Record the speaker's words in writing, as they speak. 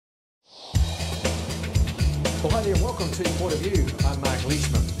Well, hi there and welcome to Point of View. I'm Mark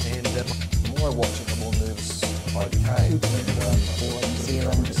Leishman, and The more I watch it, the more nervous I became.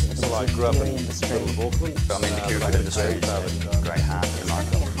 Well, I grew up in the middle of Auckland. I'm in the care food industry, great heart. It's going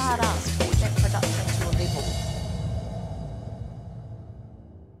to be a hard ask to put that production to a level.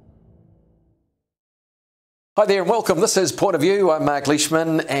 Hi there and welcome. This is Point of View. I'm Mark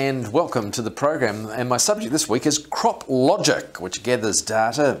Leishman and welcome to the program. And my subject this week is CropLogic, which gathers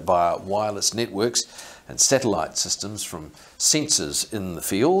data via wireless networks and satellite systems from sensors in the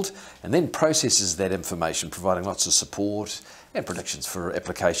field and then processes that information, providing lots of support and predictions for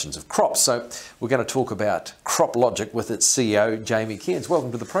applications of crops. So we're going to talk about CropLogic with its CEO, Jamie Cairns.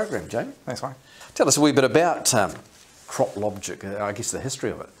 Welcome to the program, Jamie. Thanks, Mark. Tell us a wee bit about CropLogic, I guess the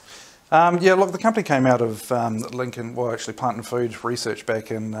history of it. Yeah, look, the company came out of Lincoln, well, actually Plant and Food Research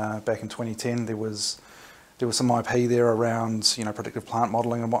back in 2010. There was some IP there around, predictive plant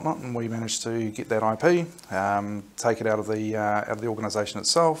modelling and whatnot, and we managed to get that IP, take it out of the organisation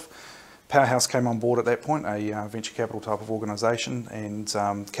itself. Powerhouse came on board at that point, a venture capital type of organisation, and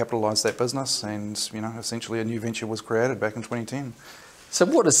capitalised that business, and essentially a new venture was created back in 2010. So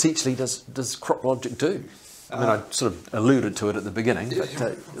what essentially does CropLogic do? I mean, I sort of alluded to it at the beginning,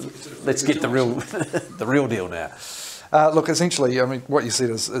 but let's get the real deal now. Look, essentially, I mean, what you said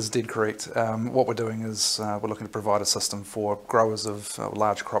is dead correct. What we're doing is we're looking to provide a system for growers of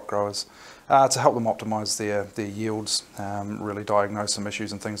large crop growers to help them optimise their yields, really diagnose some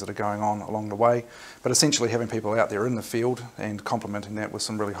issues and things that are going on along the way. But essentially having people out there in the field and complementing that with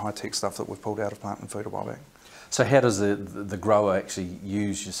some really high-tech stuff that we've pulled out of Plant and Food a while back. So how does the grower actually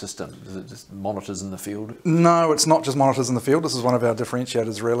use your system? Is it just monitors in the field? No, it's not just monitors in the field. This is one of our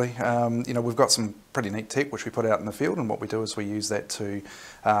differentiators, really. We've got some pretty neat tech which we put out in the field, and what we do is we use that to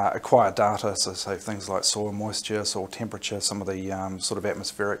acquire data, so things like soil moisture, soil temperature, some of the sort of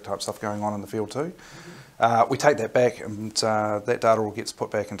atmospheric type stuff going on in the field too. We take that back, and that data all gets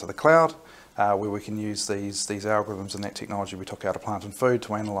put back into the cloud, where we can use these algorithms and that technology we took out of Plant and Food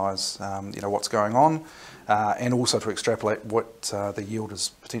to analyse what's going on, and also to extrapolate what the yield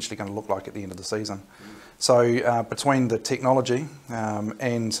is potentially going to look like at the end of the season. So between the technology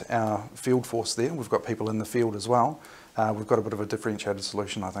and our field force there, we've got people in the field as well. We've got a bit of a differentiated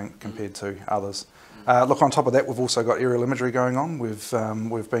solution, I think, compared to others. Look, on top of that, we've also got aerial imagery going on. We've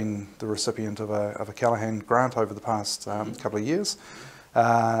been the recipient of a Callahan grant over the past couple of years.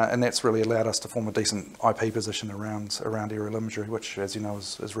 And that's really allowed us to form a decent IP position around aerial imagery, which, as you know,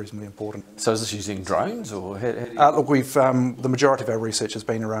 is reasonably important. So is this using drones, or look, the majority of our research has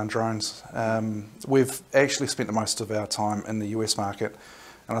been around drones. We've actually spent the most of our time in the US market,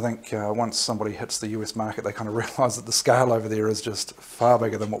 and I think once somebody hits the US market, they kind of realise that the scale over there is just far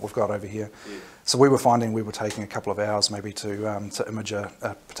bigger than what we've got over here. Yeah. So we were finding we were taking a couple of hours maybe to image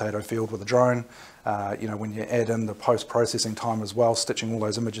a potato field with a drone. When you add in the post-processing time as well, stitching all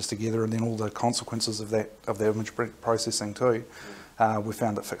those images together, and then all the consequences of the image processing too, we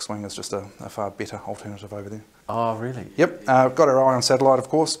found that fixed wing is just a far better alternative over there. Oh, really? Yep. Got our eye on satellite, of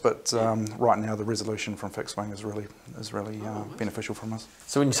course, but right now the resolution from fixed wing is really beneficial from us.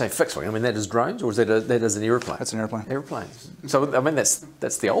 So when you say fixed wing, I mean that is drones, or is that is an aeroplane? It's an aeroplane. Aeroplane. So I mean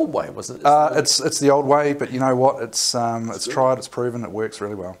that's the old way, wasn't it? It's the old way, but you know what? It's tried, it's proven, it works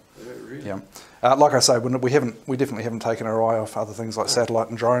really well. Really? Yeah. Like I say, we definitely haven't taken our eye off other things like satellite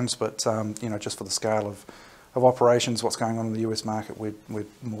and drones, but just for the scale of operations, what's going on in the US market, we're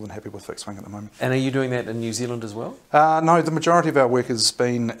more than happy with fixed wing at the moment. And are you doing that in New Zealand as well? No, the majority of our work has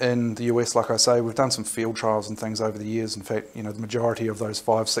been in the US. Like I say, we've done some field trials and things over the years. In fact, the majority of those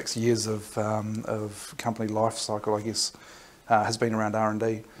 5-6 years of company life cycle, I guess, has been around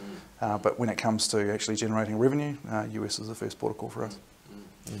R&D. But when it comes to actually generating revenue, US is the first port of call for us.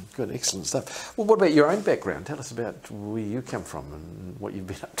 Good, excellent stuff. Well, what about your own background? Tell us about where you come from and what you've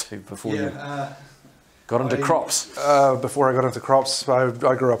been up to before you got into crops. Before I got into crops, I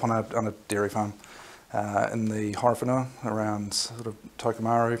grew up on a dairy farm in the Horowhenua around sort of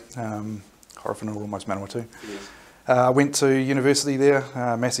Tokomaru, Horowhenua, almost Manawatu. I went to university there,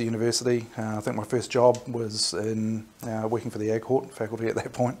 Massey University. I think my first job was in working for the Ag Hort faculty at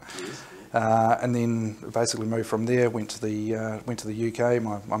that point. And then basically moved from there, went to the UK.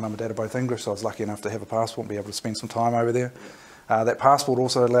 My mum and dad are both English, so I was lucky enough to have a passport and be able to spend some time over there. That passport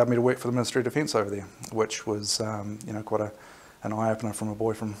also allowed me to work for the Ministry of Defence over there, which was quite an eye-opener from a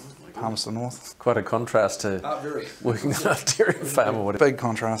boy from Palmerston North. Quite a contrast to working on a dairy farm or whatever. Big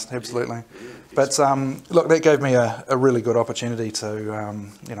contrast, absolutely. But look, that gave me a really good opportunity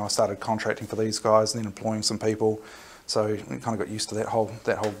to, I started contracting for these guys and then employing some people. So we kind of got used to that whole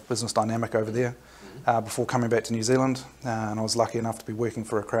business dynamic over there. before coming back to New Zealand, and I was lucky enough to be working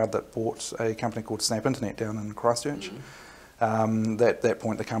for a crowd that bought a company called Snap Internet down in Christchurch. That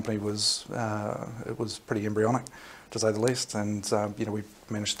point the company was it was pretty embryonic, to say the least, and we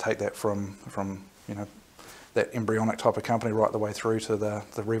managed to take that from that embryonic type of company right the way through to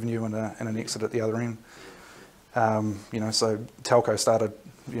the revenue and an exit at the other end. So telco started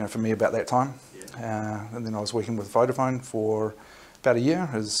for me about that time, and then I was working with Vodafone for about a year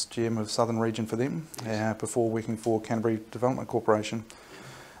as GM of Southern Region for them, before working for Canterbury Development Corporation.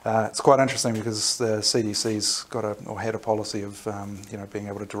 It's quite interesting because the CDC's had a policy of being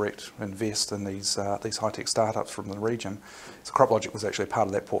able to direct invest in these high-tech startups from the region. So CropLogic was actually part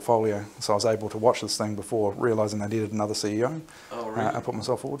of that portfolio. So I was able to watch this thing before realising they needed another CEO. Oh, really? I put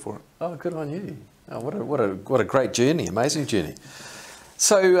myself forward for it. Oh, good on you! Oh, what a great journey, amazing journey.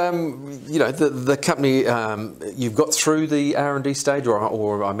 So the company, you've got through the R&D stage,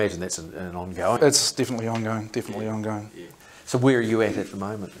 or I imagine that's an ongoing. It's definitely ongoing. Definitely ongoing. Yeah. So where are you at the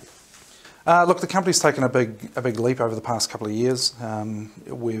moment? Look, the company's taken a big leap over the past couple of years.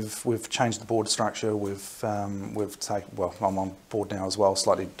 We've changed the board structure. I'm on board now as well,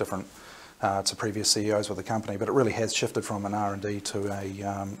 slightly different to previous CEOs with the company, but it really has shifted from an R&D to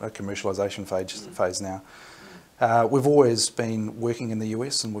a commercialisation phase now. We've always been working in the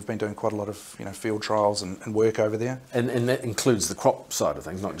US, and we've been doing quite a lot of field trials and work over there. And that includes the crop side of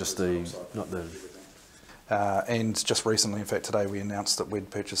things, not the. And just recently, in fact today, we announced that we'd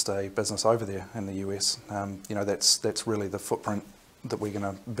purchased a business over there in the US. That's really the footprint that we're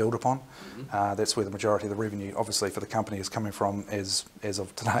going to build upon. That's where the majority of the revenue, obviously, for the company is coming from as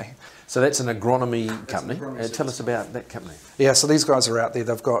of today. So that's an agronomy company. Tell us about that company. Yeah, so these guys are out there.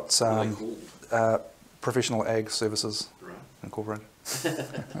 They've got Professional Ag Services Incorporated. They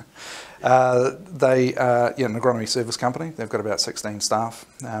are an agronomy service company. They've got about 16 staff.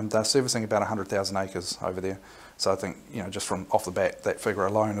 They're servicing about 100,000 acres over there. So I think just from off the bat, that figure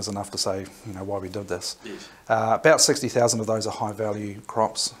alone is enough to say why we did this. Yes. About 60,000 of those are high value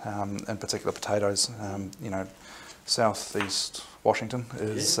crops, in particular potatoes. Southeast Washington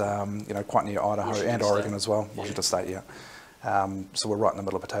is quite near Idaho Washington and Oregon State as well. Washington State, yeah. So we're right in the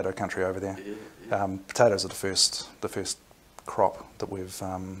middle of potato country over there. Potatoes are the first crop that we've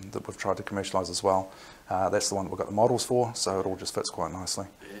tried to commercialise as well. That's the one that we've got the models for, so it all just fits quite nicely.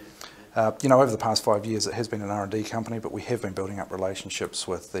 Over the past 5 years, it has been an R&D company, but we have been building up relationships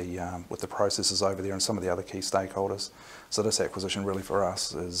with the processors over there and some of the other key stakeholders. So this acquisition really for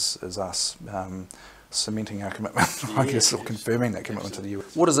us is us cementing our commitment, I guess, or confirming that commitment to the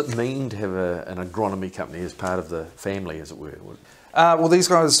US. What does it mean to have an agronomy company as part of the family, as it were? Well, these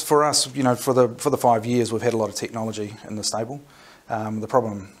guys, for us, for the 5 years, we've had a lot of technology in the stable. The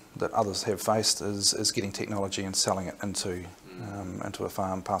problem that others have faced is getting technology and selling it into a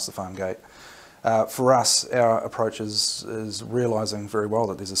farm, past the farm gate. For us, our approach is realising very well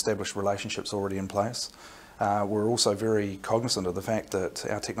that there's established relationships already in place. We're also very cognizant of the fact that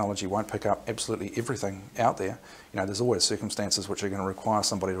our technology won't pick up absolutely everything out there. There's always circumstances which are going to require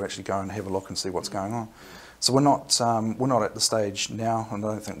somebody to actually go and have a look and see what's going on. So we're not at the stage now, and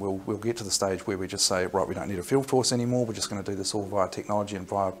I don't think we'll get to the stage where we just say, right, we don't need a field force anymore. We're just going to do this all via technology and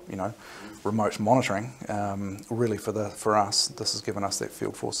via remote monitoring. Really, for us, this has given us that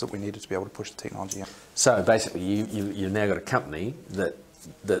field force that we needed to be able to push the technology out. So basically, you've now got a company that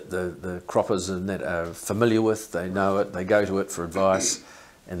the croppers and that are familiar with. They know it. They go to it for advice.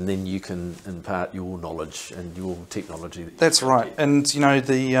 And then you can impart your knowledge and your technology. That's right. And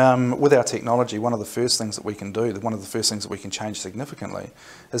with our technology, one of the first things that we can do, one of the first things that we can change significantly,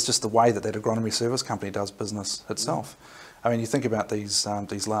 is just the way that agronomy service company does business itself. I mean, you think about these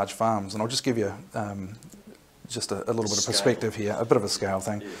large farms, and I'll just give you just a little bit of perspective here, a bit of a scale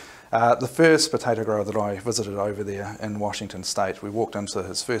thing. The first potato grower that I visited over there in Washington State, we walked into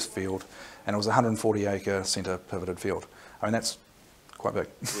his first field, and it was a 140-acre centre pivoted field. I mean, that's quite big.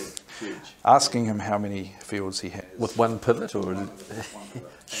 Yeah, huge. Asking him how many fields he has. With one pivot, or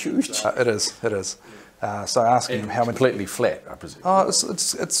huge? It is. So asking him how many. Completely flat, I presume.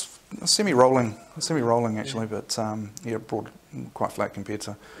 It's semi-rolling actually, but broad, quite flat compared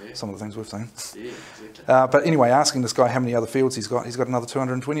to some of the things we've seen. Yeah, exactly. But anyway, asking this guy how many other fields he's got another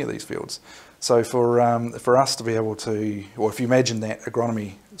 220 of these fields. So for us to be able to, or if you imagine that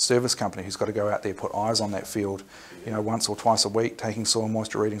agronomy service company who's got to go out there, put eyes on that field, once or twice a week, taking soil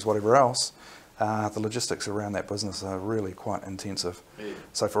moisture readings, whatever else, the logistics around that business are really quite intensive. Yeah.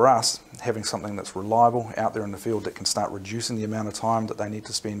 So for us, having something that's reliable out there in the field that can start reducing the amount of time that they need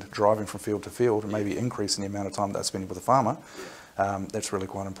to spend driving from field to field and maybe increasing the amount of time they're spending with a farmer, That's really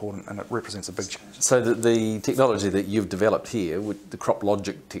quite important, and it represents a big change. So the technology that you've developed here, with the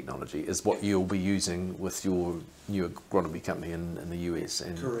CropLogic technology, is what you'll be using with your new agronomy company in the US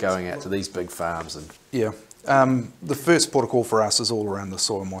and Correct. going out to these big farms. And Yeah, the first port of call for us is all around the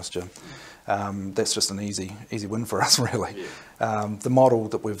soil moisture. That's just an easy win for us, really. The model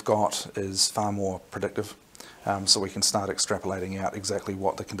that we've got is far more predictive. So we can start extrapolating out exactly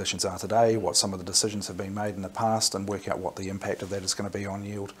what the conditions are today, what some of the decisions have been made in the past, and work out what the impact of that is going to be on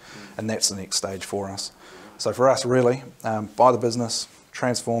yield. And that's the next stage for us. So for us, really, buy the business,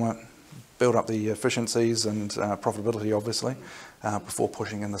 transform it, build up the efficiencies and profitability, obviously, before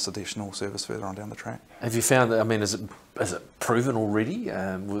pushing in this additional service further on down the track. have you found that? I mean, is it proven already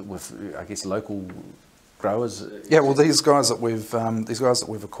with I guess local growers? Yeah, well, these guys that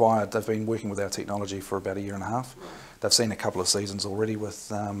we've acquired, they've been working with our technology for about 1.5 years. They've seen a couple of seasons already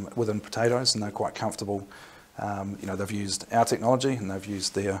within potatoes, and they're quite comfortable. They've used our technology and they've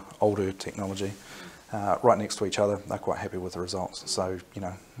used their older technology right next to each other. They're quite happy with the results. So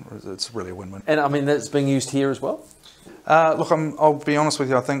it's really a win-win. And I mean, that's being used here as well. Look, I'll be honest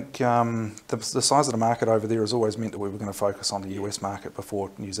with you. I think the size of the market over there has always meant that we were going to focus on the US market before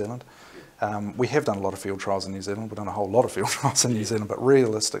New Zealand. We have done a lot of field trials in New Zealand. We've done a whole lot of field trials in New Zealand, but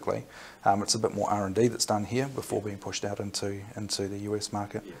realistically, it's a bit more R&D that's done here before being pushed out into the US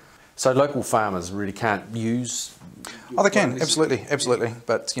market. So local farmers really can't use. Oh, they can, absolutely.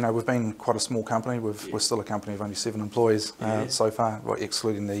 But we've been quite a small company. We're still a company of only 7 employees so far, well,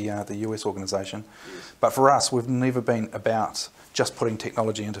 excluding the US organisation. But for us, we've never been about just putting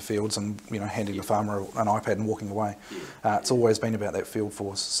technology into fields and handing the farmer an iPad and walking away. It's always been about that field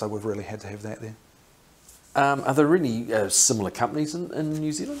force, so we've really had to have that there. Are there any similar companies in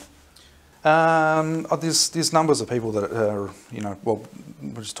New Zealand? There's numbers of people that are, well,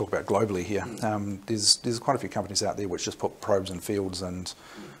 we'll just talk about globally here. There's quite a few companies out there which just put probes in fields and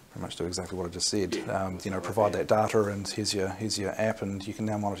pretty much do exactly what I just said. Provide that data, and here's your app, and you can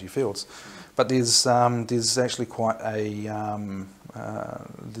now monitor your fields. But there's actually quite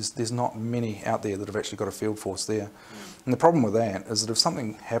there's not many out there that have actually got a field force there. And the problem with that is that if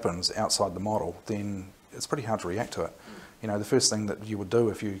something happens outside the model, then it's pretty hard to react to it. The first thing that you would do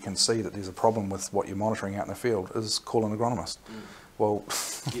if you can see that there's a problem with what you're monitoring out in the field is call an agronomist. Well,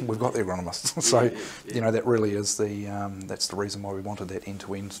 we've got the agronomists, so that really is that's the reason why we wanted that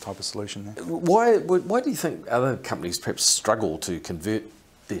end-to-end type of solution there. Why do you think other companies perhaps struggle to convert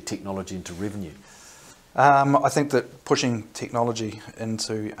their technology into revenue? I think that pushing technology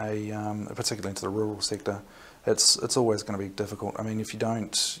into particularly into the rural sector, it's always going to be difficult. I mean, if you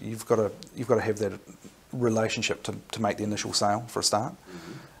don't, you've got to have that relationship to make the initial sale for a start.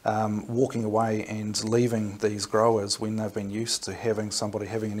 Walking away and leaving these growers when they've been used to having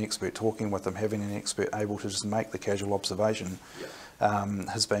an expert talking with them, having an expert able to just make the casual observation,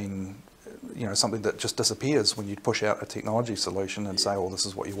 has been something that just disappears when you push out a technology solution and say, oh, this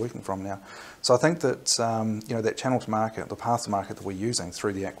is what you're working from now. So I think that that channel to market, the path to market that we're using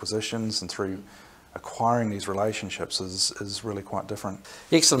through the acquisitions and through acquiring these relationships is really quite different.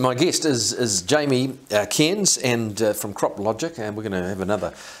 Excellent. My guest is Jamie Cairns and from CropLogic, and we're going to have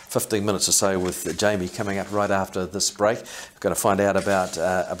another 15 minutes or so with Jamie coming up right after this break. We're going to find out about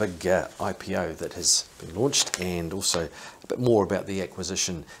a big IPO that has been launched, and also a bit more about the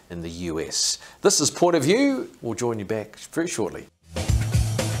acquisition in the US. This is Point of View. We'll join you back very shortly.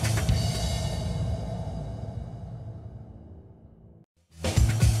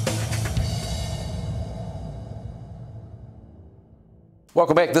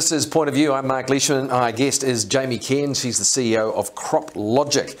 Welcome back. This is Point of View. I'm Mark Leishman. My guest is Jamie Cairns. He's the CEO of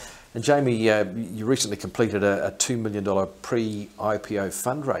CropLogic. And Jamie, you recently completed a $2 million pre-IPO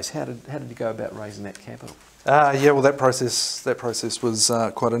fundraise. How did you go about raising that capital? Well, that process was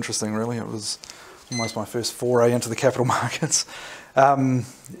quite interesting, really. It was almost my first foray into the capital markets.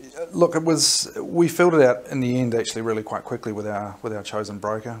 Look, we filled it out in the end actually really quite quickly with our chosen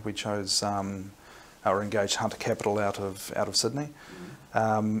broker. We chose our engaged Hunter Capital out of Sydney.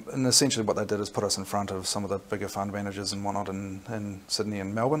 And essentially what they did is put us in front of some of the bigger fund managers and whatnot in Sydney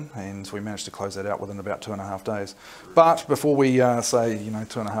and Melbourne, and we managed to close that out within about 2.5 days. But before we say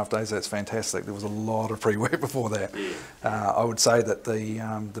 2.5 days, that's fantastic, there was a lot of pre-work before that. I would say that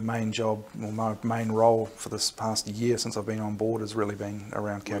the main job, or my main role for this past year since I've been on board has really been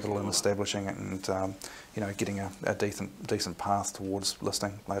around capital and establishing it, and getting a decent path towards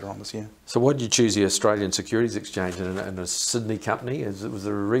listing later on this year. So why did you choose the Australian Securities Exchange and a Sydney company? Was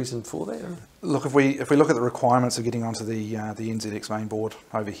there a reason for that? Look, if we look at the requirements of getting onto the NZX main board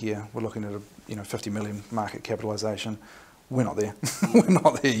over here, we're looking at a 50 million market capitalisation. we're not there. We're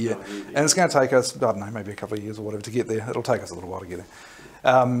not there yet. And it's going to take us, I don't know, maybe a couple of years or whatever to get there. It'll take us a little while to get there.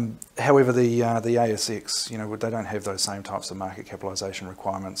 However, the ASX, they don't have those same types of market capitalisation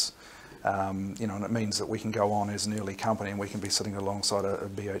requirements. And it means that we can go on as an early company and we can be sitting alongside a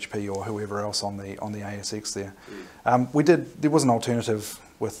BHP or whoever else on the ASX there. There was an alternative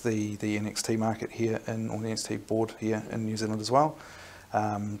with the NXT market here, or the NXT board here in New Zealand as well.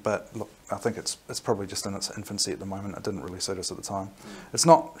 But look, I think it's probably just in its infancy at the moment. It didn't really suit us at the time. It's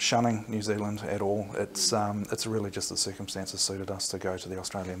not shunning New Zealand at all. It's really just the circumstances suited us to go to the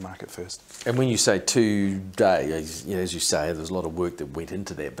Australian market first. And when you say today, as you say, there's a lot of work that went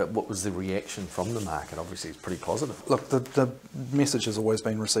into that, but what was the reaction from the market? Obviously it's pretty positive. Look, the message has always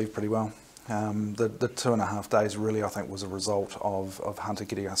been received pretty well. The 2.5 days really, I think, was a result of Hunter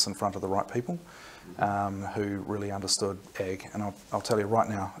getting us in front of the right people who really understood ag. And I'll tell you right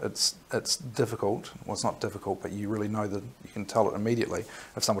now, it's difficult. Well, it's not difficult, but you really know that you can tell it immediately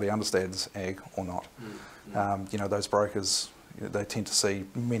if somebody understands ag or not. Those brokers, they tend to see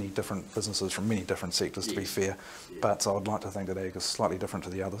many different businesses from many different sectors, to be fair, but I would like to think that ag is slightly different to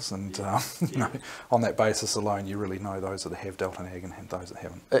the others, and on that basis alone, you really know those that have dealt in ag and those that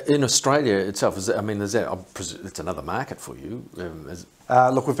haven't. In Australia itself, it's another market for you?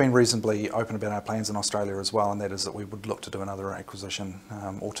 Look, we've been reasonably open about our plans in Australia as well, and that is that we would look to do another acquisition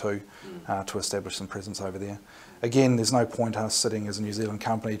or two to establish some presence over there. Again, there's no point us sitting as a New Zealand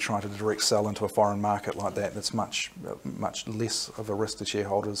company trying to direct sell into a foreign market like that. That's much less of a risk to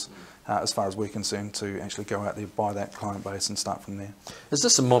shareholders as far as we're concerned, to actually go out there, buy that client base and start from there. Is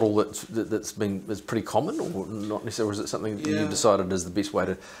this a model that's pretty common, or not necessarily, or is it something that you've decided is the best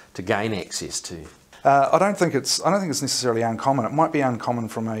way to gain access to? I don't think it's necessarily uncommon. It might be uncommon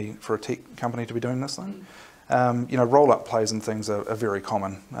for a tech company to be doing this thing. Roll-up plays and things are very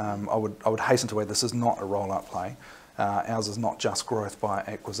common. I would hasten to add, this is not a roll-up play. Ours is not just growth by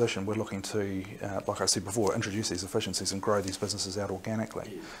acquisition. We're looking to, like I said before, introduce these efficiencies and grow these businesses out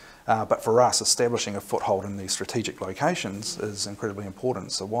organically. But for us, establishing a foothold in these strategic locations is incredibly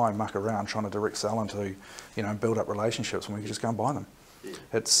important. So why muck around trying to direct sell into, build up relationships when we can just go and buy them?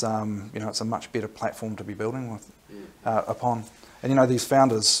 It's it's a much better platform to be building upon. And these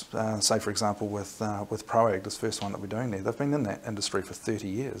founders, say for example with ProAg, this first one that we're doing there, they've been in that industry for 30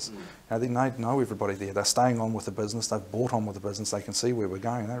 years. They know everybody there. They're staying on with the business. They've bought on with the business. They can see where we're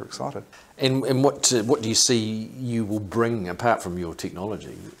going. They're excited. And what do you see you will bring apart from your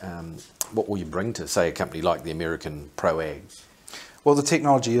technology? What will you bring to, say, a company like the American ProAg? Well, the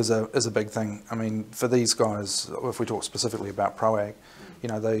technology is a big thing. I mean, for these guys, if we talk specifically about ProAg,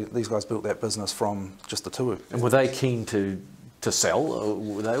 these guys built that business from just the two of them. And were they keen to sell,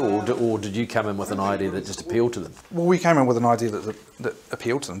 or did you come in with an idea that just appealed to them? Well, we came in with an idea that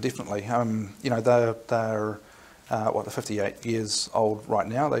appealed to them, definitely. They're 58 years old right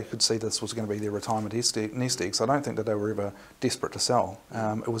now. They could see this was going to be their retirement nest egg, so I don't think that they were ever desperate to sell.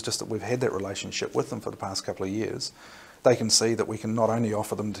 It was just that we've had that relationship with them for the past couple of years. They can see that we can not only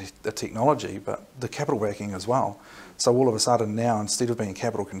offer them the technology, but the capital backing as well. So all of a sudden now, instead of being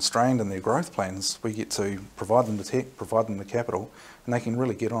capital constrained in their growth plans, we get to provide them the tech, provide them the capital, and they can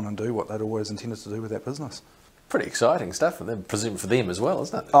really get on and do what they'd always intended to do with that business. Pretty exciting stuff for them, presume for them as well,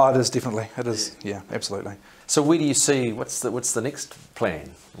 isn't it? Oh, it is, definitely. It is, yeah, absolutely. So where do you see, what's the next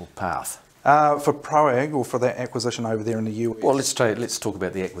plan or path? For ProAg, or for that acquisition over there in the US? Well, let's talk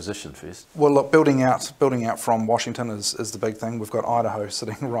about the acquisition first. Well, look, building out from Washington is the big thing. We've got Idaho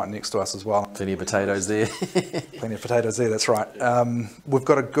sitting right next to us as well. Plenty of potatoes there. Plenty of potatoes there, that's right. We've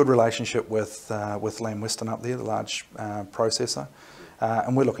got a good relationship with Lamb Weston up there, the large processor.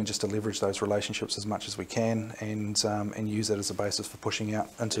 And we're looking just to leverage those relationships as much as we can and use that as a basis for pushing out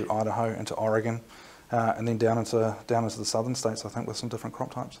into Idaho, into Oregon. And then down into the southern states, I think, with some different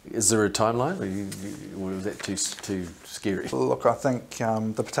crop types. Is there a timeline, or is that too scary? Look, I think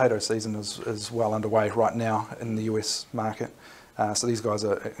the potato season is well underway right now in the US market. So these guys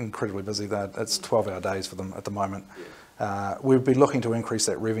are incredibly busy. It's 12-hour days for them at the moment. We'll be looking to increase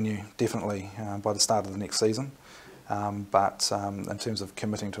that revenue definitely by the start of the next season. But in terms of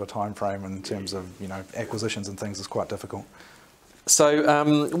committing to a time frame, in terms of acquisitions and things, is quite difficult. So,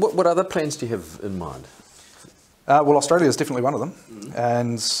 what other plans do you have in mind? Well, Australia is definitely one of them,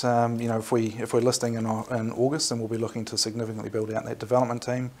 and if we're listing in August, then we'll be looking to significantly build out that development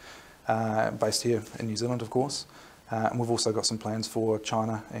team, based here in New Zealand, of course. And we've also got some plans for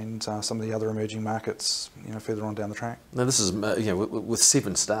China and some of the other emerging markets, further on down the track. Now, this is with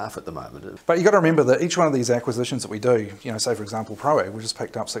 7 staff at the moment. But you've got to remember that each one of these acquisitions that we do, say for example ProAg, we just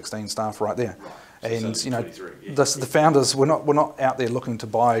picked up 16 staff right there. And So you know, 23, yeah. the founders, we're not out there looking to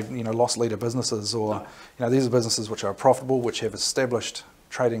buy, you know, loss leader businesses, or you know, these are businesses which are profitable, which have established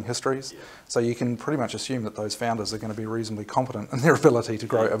trading histories. Yeah. So you can pretty much assume that those founders are going to be reasonably competent in their ability to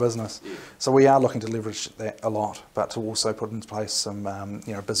grow a business. Yeah. So we are looking to leverage that a lot, but to also put into place some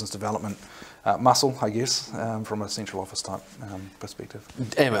you know, business development muscle, I guess, from a central office type perspective.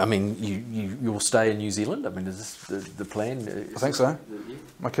 I mean, you'll stay in New Zealand? I mean, is this the plan? I think so.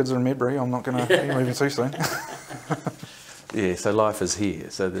 My kids are in Medbury. I'm not going to be moving too soon. Yeah, so life is here.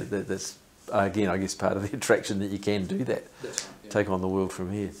 So that's, again, I guess part of the attraction that you can do that. That's right, yeah. Take on the world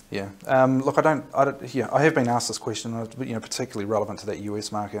from here. Yeah. Look, I have been asked this question, you know, particularly relevant to that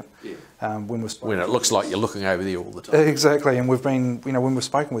US market. Yeah. When it looks like you're looking over there all the time. Exactly, and we've been, you know, when we've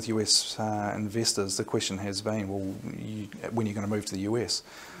spoken with US investors, the question has been, well, when are you going to move to the US?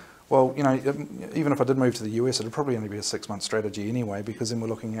 Well, you know, even if I did move to the US, it'd probably only be a 6-month strategy anyway, because then we're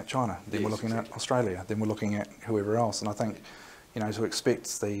looking at China, then we're looking at Australia, then we're looking at whoever else. And I think, you know, to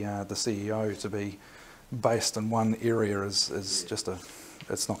expect the CEO to be based in one area is just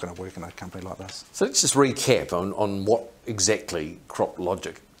it's not going to work in a company like this. So let's just recap on what exactly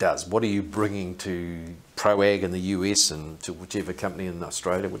CropLogic does. What are you bringing to ProAg in the US and to whichever company in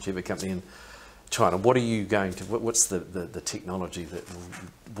Australia, whichever company in China? What are you going to, what's the technology that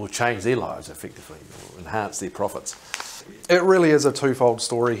will change their lives effectively, or enhance their profits? It really is a twofold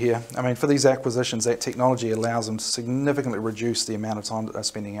story here. I mean, for these acquisitions, that technology allows them to significantly reduce the amount of time that they're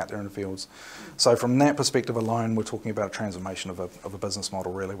spending out there in the fields. So from that perspective alone, we're talking about a transformation of a business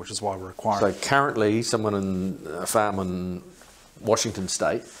model, really, which is why we're acquiring. So currently, someone in a farm in Washington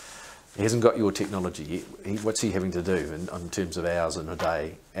State, he hasn't got your technology yet. What's he having to do in terms of hours in a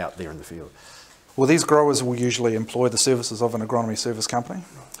day out there in the field? Well, these growers will usually employ the services of an agronomy service company,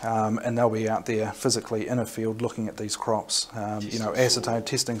 and they'll be out there physically in a field looking at these crops, you know,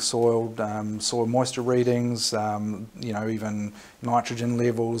 testing soil, soil moisture readings, you know, even nitrogen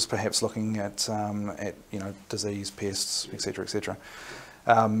levels, perhaps looking at you know, disease, pests, etc., etc.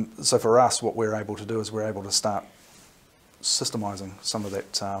 So for us, what we're able to do is we're able to start systemising some of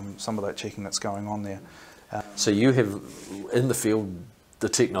that checking that's going on there. So you have in the field the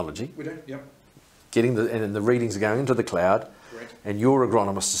technology. We do, yep. And the readings are going into the cloud. Correct. And your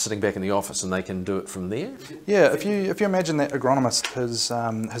agronomist is sitting back in the office and they can do it from there? Yeah, if you imagine that agronomist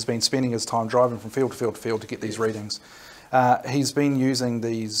has been spending his time driving from field to field to field to get these readings. He's been using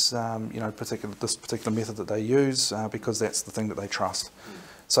these, you know, this particular method that they use because that's the thing that they trust.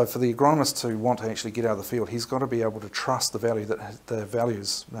 So for the agronomist to want to actually get out of the field, he's got to be able to trust the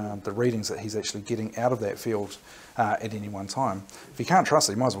readings that he's actually getting out of that field at any one time. If he can't trust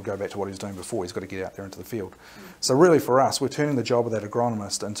it, he might as well go back to what he was doing before. He's got to get out there into the field. So really for us, we're turning the job of that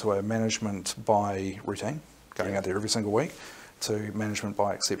agronomist into a management by routine, going out there every single week, to management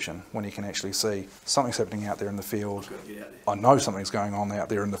by exception, when you can actually see something's happening out there in the field. I know something's going on out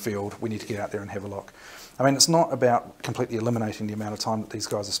there in the field. We need to get out there and have a look. I mean, it's not about completely eliminating the amount of time that these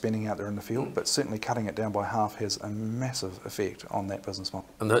guys are spending out there in the field, but certainly cutting it down by half has a massive effect on that business model.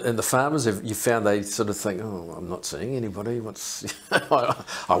 And the farmers, you found they sort of think, oh, I'm not seeing anybody. I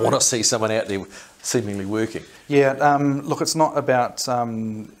want to see someone out there seemingly working. Yeah, look, it's not about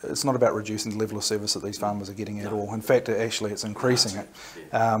reducing the level of service that these farmers are getting at all. In fact, it's increasing it.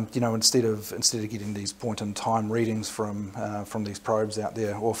 You know, instead of getting these point-in-time readings from these probes out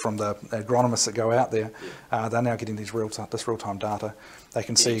there, or from the agronomists that go out there, they're now getting this real-time data. They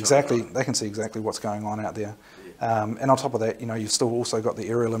can see exactly what's going on out there. And on top of that, you know, you've still also got the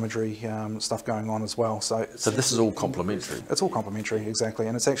aerial imagery stuff going on as well. So this is all complementary. It's all complementary, exactly,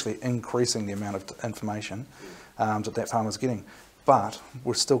 and it's actually increasing the amount of information that farmer's getting. But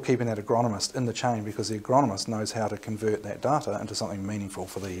we're still keeping that agronomist in the chain, because the agronomist knows how to convert that data into something meaningful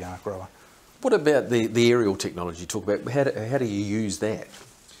for the grower. What about the aerial technology you talk about? How do you use that?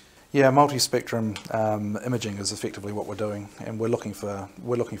 Yeah, multi-spectrum imaging is effectively what we're doing, and we're looking for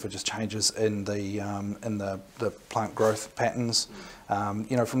just changes in the plant growth patterns.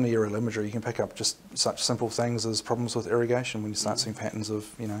 You know, from the aerial imagery, you can pick up just such simple things as problems with irrigation when you start seeing patterns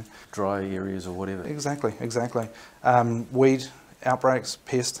of, you know, dry areas or whatever. Exactly. Weed outbreaks,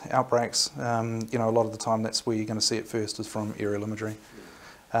 pest outbreaks. You know, a lot of the time that's where you're going to see it first, is from aerial imagery.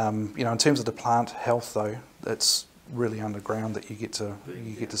 You know, in terms of the plant health, though, it's really underground that you get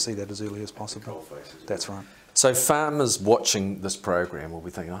to see that as early as possible. That's right. So farmers watching this program will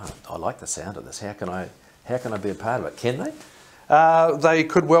be thinking, oh, I like the sound of this. How can I be a part of it? Can they? They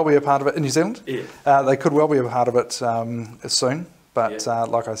could well be a part of it in New Zealand. Yeah. They could well be a part of it soon. But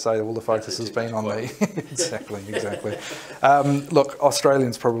like I say, all the focus has been on me. Exactly. Look,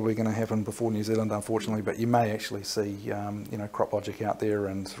 Australian's probably going to happen before New Zealand, unfortunately, but you may actually see, you know, CropLogic out there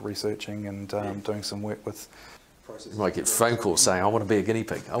and researching and doing some work with processes. You might get phone calls saying, I want to be a guinea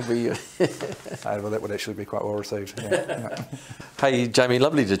pig. I'll be you. Well, that would actually be quite well received. Yeah. Hey, Jamie,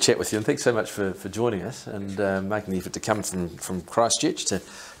 lovely to chat with you, and thanks so much for joining us and making the effort to come from Christchurch to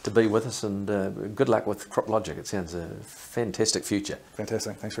be with us, and good luck with CropLogic. It sounds a fantastic future.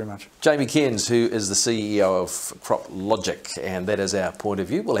 Fantastic, thanks very much. Jamie Cairns, who is the CEO of CropLogic, and that is our point of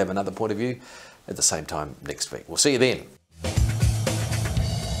view. We'll have another point of view at the same time next week. We'll see you then.